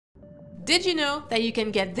Did you know that you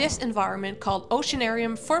can get this environment called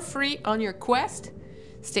Oceanarium for free on your Quest?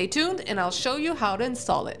 Stay tuned and I'll show you how to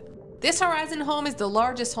install it. This Horizon home is the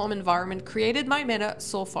largest home environment created by Meta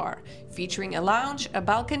so far, featuring a lounge, a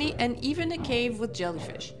balcony, and even a cave with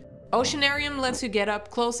jellyfish. Oceanarium lets you get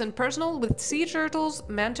up close and personal with sea turtles,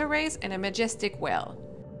 manta rays, and a majestic whale.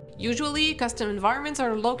 Usually, custom environments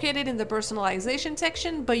are located in the personalization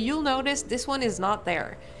section, but you'll notice this one is not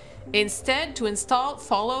there. Instead, to install,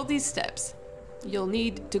 follow these steps. You'll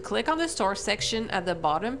need to click on the store section at the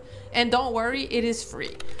bottom, and don't worry, it is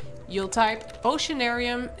free. You'll type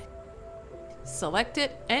Oceanarium, select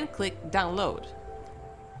it, and click download.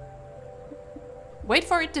 Wait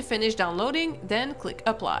for it to finish downloading, then click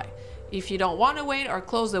apply. If you don't want to wait or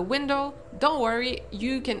close the window, don't worry,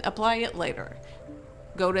 you can apply it later.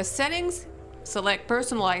 Go to settings, select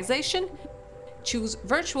personalization, choose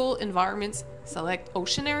virtual environments, select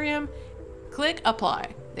Oceanarium, click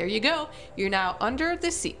apply. There you go, you're now under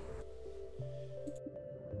the sea.